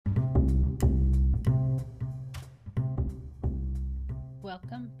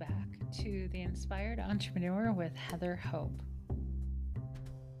Welcome back to The Inspired Entrepreneur with Heather Hope.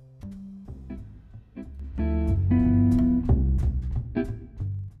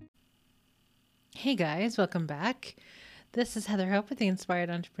 Hey guys, welcome back. This is Heather Hope with The Inspired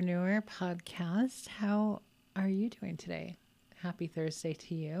Entrepreneur podcast. How are you doing today? Happy Thursday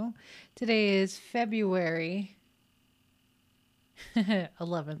to you. Today is February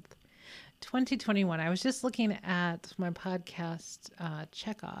 11th. 2021. I was just looking at my podcast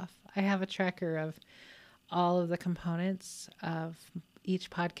checkoff. I have a tracker of all of the components of each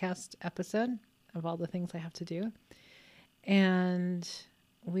podcast episode, of all the things I have to do. And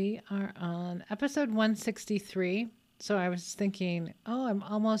we are on episode 163. So I was thinking, oh, I'm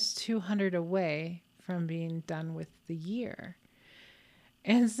almost 200 away from being done with the year.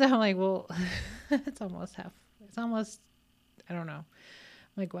 And so I'm like, well, it's almost, I don't know.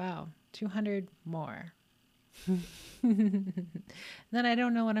 I'm like, wow, 200 more. Then I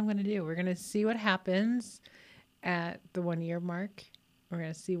don't know what I'm going to do. We're going to see what happens at the 1 year mark. We're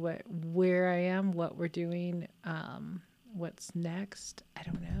going to see where I am, what we're doing, what's next. I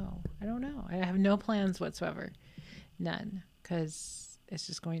don't know. I have no plans whatsoever. None. Because it's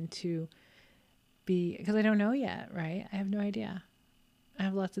just going to be, because I don't know yet, right? I have no idea. I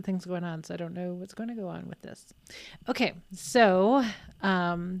have lots of things going on, so I don't know what's going to go on with this. Okay, so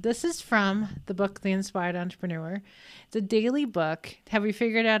this is from the book, The Inspired Entrepreneur. It's a daily book. Have we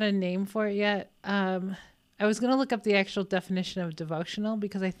figured out a name for it yet? I was going to look up the actual definition of devotional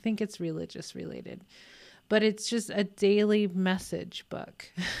because I think it's religious related. But it's just a daily message book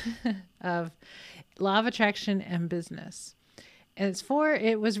of law of attraction and business. And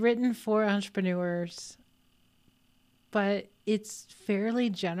it was written for entrepreneurs, but it's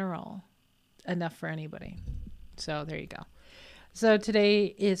fairly general enough for anybody. So there you go. So today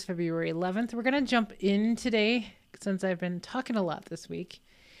is February 11th. We're going to jump in today since I've been talking a lot this week.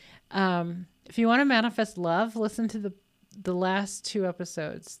 If you want to manifest love, listen to the last two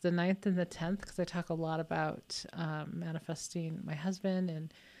episodes, the 9th and the 10th, because I talk a lot about manifesting my husband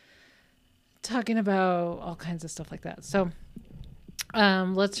and talking about all kinds of stuff like that. So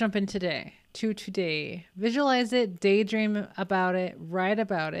let's jump in today. Today. Visualize it, daydream about it, write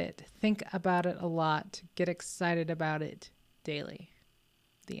about it, think about it a lot, get excited about it daily.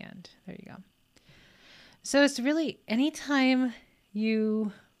 The end. There you go. So it's really anytime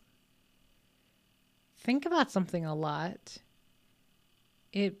you think about something a lot,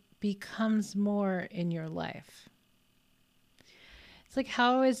 it becomes more in your life. It's like,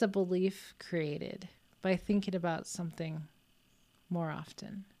 how is a belief created? By thinking about something more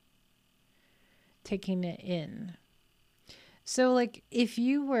often. Taking it in. So like if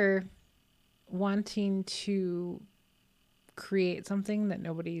you were wanting to create something that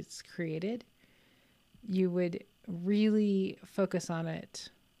nobody's created, you would really focus on it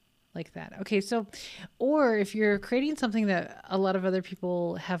like that. Okay, so, or if you're creating something that a lot of other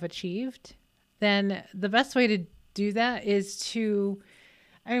people have achieved, then the best way to do that is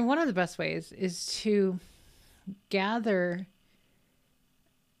one of the best ways is to gather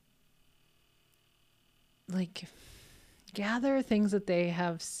things that they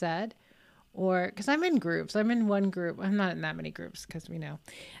have said, or because I'm in groups. I'm in one group. I'm not in that many groups because we know,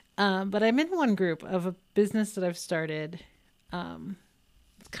 but I'm in one group of a business that I've started.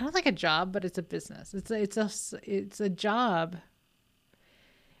 It's kind of like a job, but it's a business. It's a job.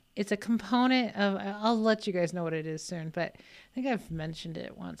 It's a component of. I'll let you guys know what it is soon, but I think I've mentioned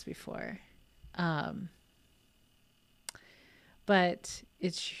it once before. But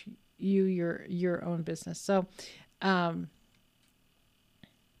it's your own business. So, and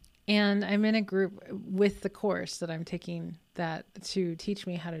I'm in a group with the course that I'm taking that to teach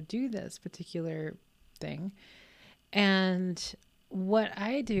me how to do this particular thing. And what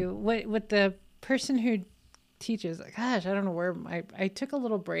I do, what the person who teaches, gosh, I don't know where I took a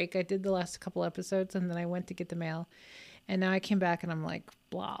little break. I did the last couple episodes and then I went to get the mail. And now I came back and I'm like,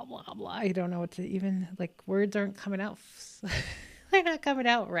 blah, blah, blah. I don't know what to even, words aren't coming out. They're not coming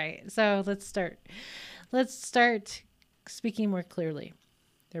out right. So let's start speaking more clearly.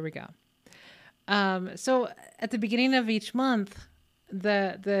 There we go. So at the beginning of each month,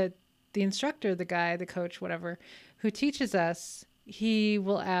 the instructor, the guy, the coach, whatever, who teaches us, he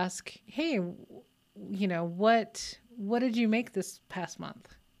will ask, hey, what did you make this past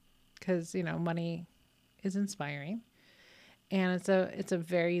month? Because, money is inspiring and it's a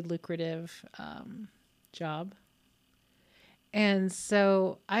very lucrative, job. And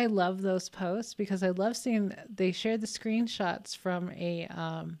so I love those posts because I love seeing they share the screenshots from a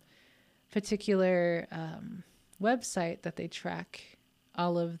particular website that they track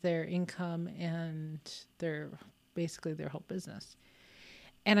all of their income and basically their whole business.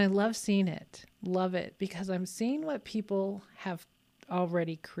 And I love seeing it. Love it because I'm seeing what people have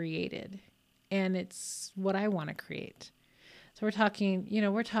already created. And it's what I want to create. So we're talking,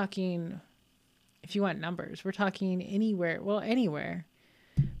 we're talking, if you want numbers, we're talking anywhere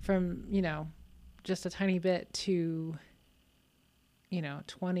from, just a tiny bit to,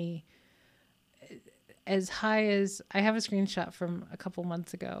 20, as high as I have a screenshot from a couple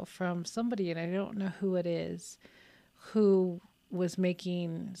months ago from somebody, and I don't know who it is, who was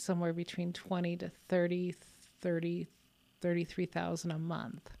making somewhere between 20 to 33,000 a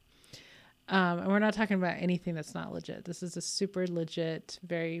month. And we're not talking about anything that's not legit. This is a super legit,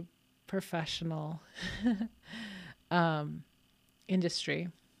 very professional industry,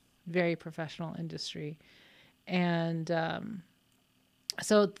 very professional industry. And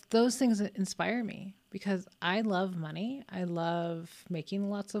so those things inspire me because I love money. I love making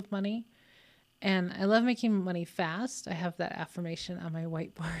lots of money. And I love making money fast. I have that affirmation on my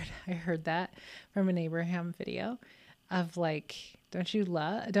whiteboard. I heard that from an Abraham video of like, don't you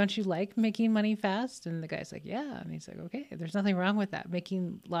like making money fast? And the guy's like, yeah. And he's like, okay, there's nothing wrong with that.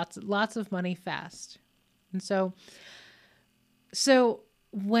 Making lots of money fast. And so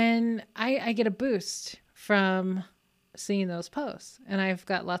when I get a boost from seeing those posts, and I've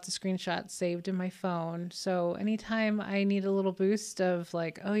got lots of screenshots saved in my phone. So anytime I need a little boost of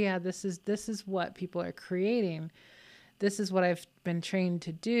like, oh yeah, this is what people are creating. This is what I've been trained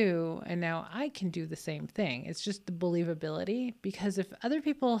to do. And now I can do the same thing. It's just the believability, because if other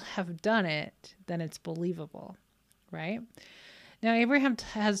people have done it, then it's believable, right? Now, Abraham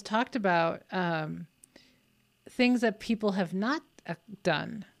has talked about things that people have not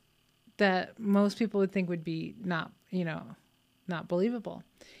done that most people would think would be not believable.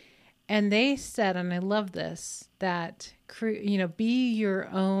 And they said, and I love this, that, be your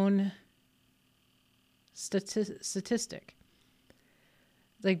own statistic.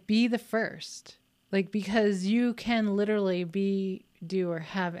 Like, be the first. Like, because you can literally do or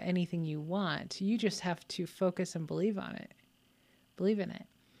have anything you want. You just have to focus and believe in it.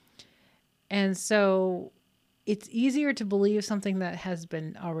 And so it's easier to believe something that has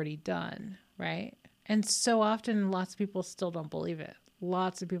been already done, right? And so often lots of people still don't believe it.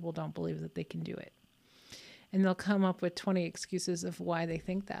 Lots of people don't believe that they can do it. And they'll come up with 20 excuses of why they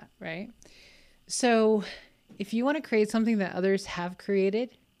think that, right? So if you want to create something that others have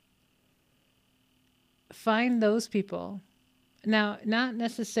created, find those people. Now, not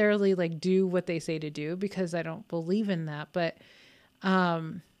necessarily like do what they say to do, because I don't believe in that, but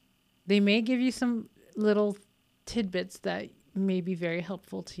they may give you some little tidbits that may be very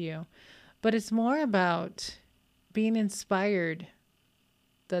helpful to you. But it's more about being inspired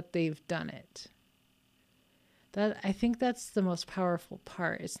that they've done it. I think that's the most powerful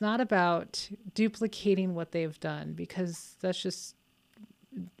part. It's not about duplicating what they've done, because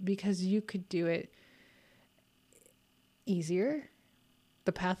you could do it easier.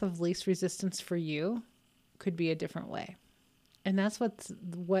 The path of least resistance for you could be a different way. And that's what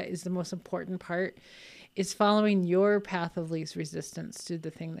is the most important part, is following your path of least resistance to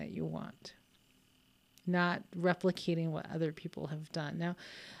the thing that you want, not replicating what other people have done. Now,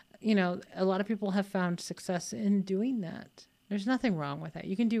 a lot of people have found success in doing that. There's nothing wrong with that.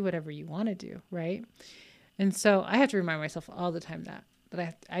 You can do whatever you want to do, right? And so I have to remind myself all the time that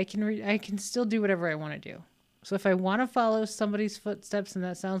I can still do whatever I want to do. So if I want to follow somebody's footsteps and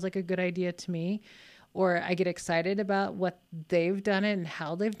that sounds like a good idea to me, or I get excited about what they've done it and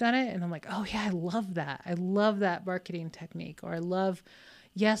how they've done it, and I'm like, oh yeah, I love that. I love that marketing technique. Or I love,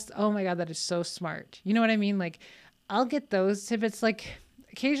 yes, oh my God, that is so smart. You know what I mean? Like, I'll get those tidbits. Like,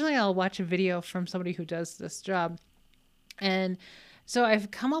 occasionally I'll watch a video from somebody who does this job. And so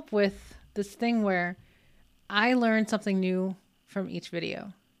I've come up with this thing where I learn something new from each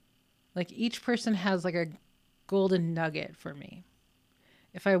video. Like, each person has like a golden nugget for me.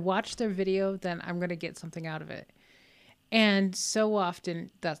 If I watch their video, then I'm going to get something out of it. And so often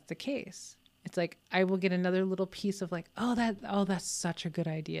that's the case. It's like, I will get another little piece of like, that's such a good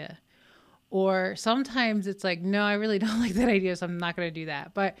idea. Or sometimes it's like, no, I really don't like that idea, so I'm not going to do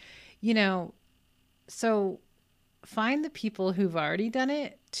that. But, so find the people who've already done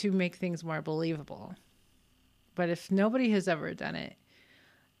it to make things more believable. But if nobody has ever done it,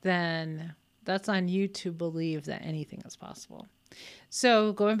 then that's on you to believe that anything is possible.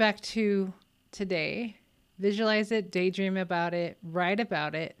 So going back to today, visualize it, daydream about it, write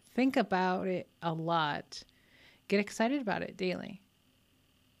about it, think about it a lot, get excited about it daily.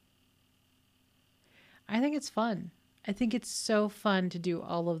 I think it's fun. I think it's so fun to do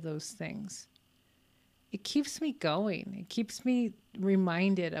all of those things. It keeps me going. It keeps me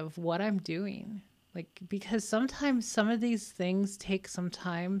reminded of what I'm doing. Like, because sometimes some of these things take some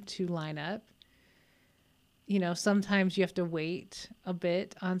time to line up. Sometimes you have to wait a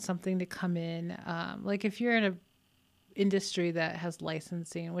bit on something to come in. Like if you're in a industry that has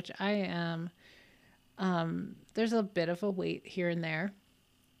licensing, which I am, there's a bit of a wait here and there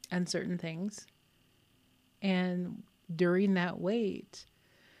on certain things. And during that wait,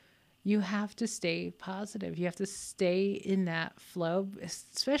 you have to stay positive. You have to stay in that flow,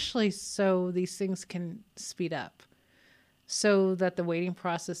 especially so these things can speed up, so that the waiting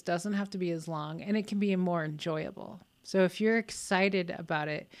process doesn't have to be as long and it can be more enjoyable. So if you're excited about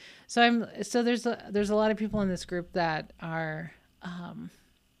it, there's a lot of people in this group that are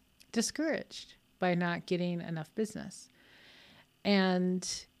discouraged by not getting enough business, and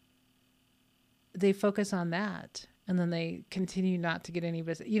they focus on that, and then they continue not to get any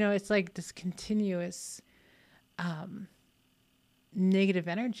business. It's like this continuous negative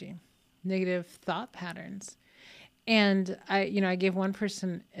energy, negative thought patterns. And I gave one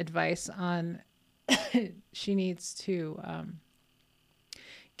person advice on she needs to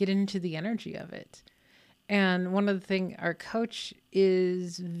get into the energy of it. And one of the things, our coach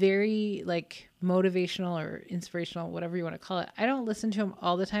is very like motivational or inspirational, whatever you want to call it. I don't listen to him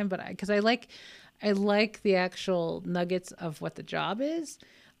all the time, but because I like the actual nuggets of what the job is.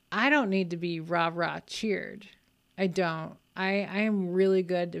 I don't need to be rah rah cheered. I don't. I am really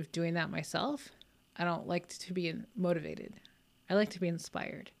good at doing that myself. I don't like to be motivated. I like to be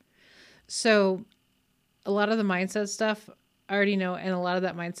inspired. So a lot of the mindset stuff I already know, and a lot of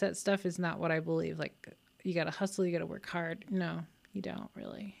that mindset stuff is not what I believe. Like, you got to hustle, you got to work hard. No, you don't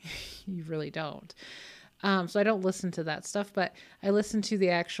really. You really don't. So I don't listen to that stuff, but I listen to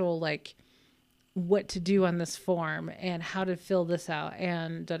the actual, like, what to do on this form and how to fill this out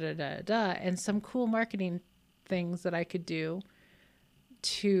and and some cool marketing things that I could do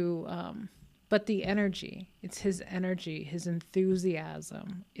to, but the energy, it's his energy, his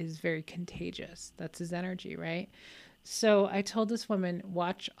enthusiasm is very contagious. That's his energy, right? So I told this woman,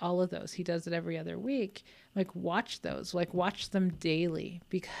 watch all of those. He does it every other week. Like, watch those, like watch them daily,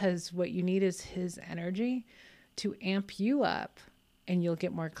 because what you need is his energy to amp you up and you'll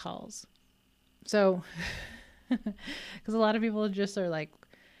get more calls. So, because a lot of people just are like,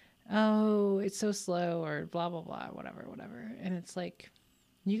 oh, it's so slow or blah, blah, blah, whatever. And it's like,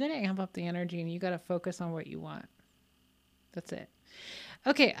 you got to amp up the energy and you got to focus on what you want. That's it.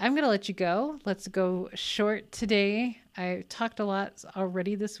 Okay, I'm going to let you go. Let's go short today. I talked a lot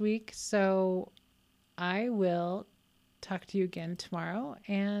already this week, so I will talk to you again tomorrow,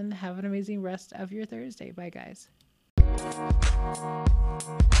 and have an amazing rest of your Thursday. Bye, guys.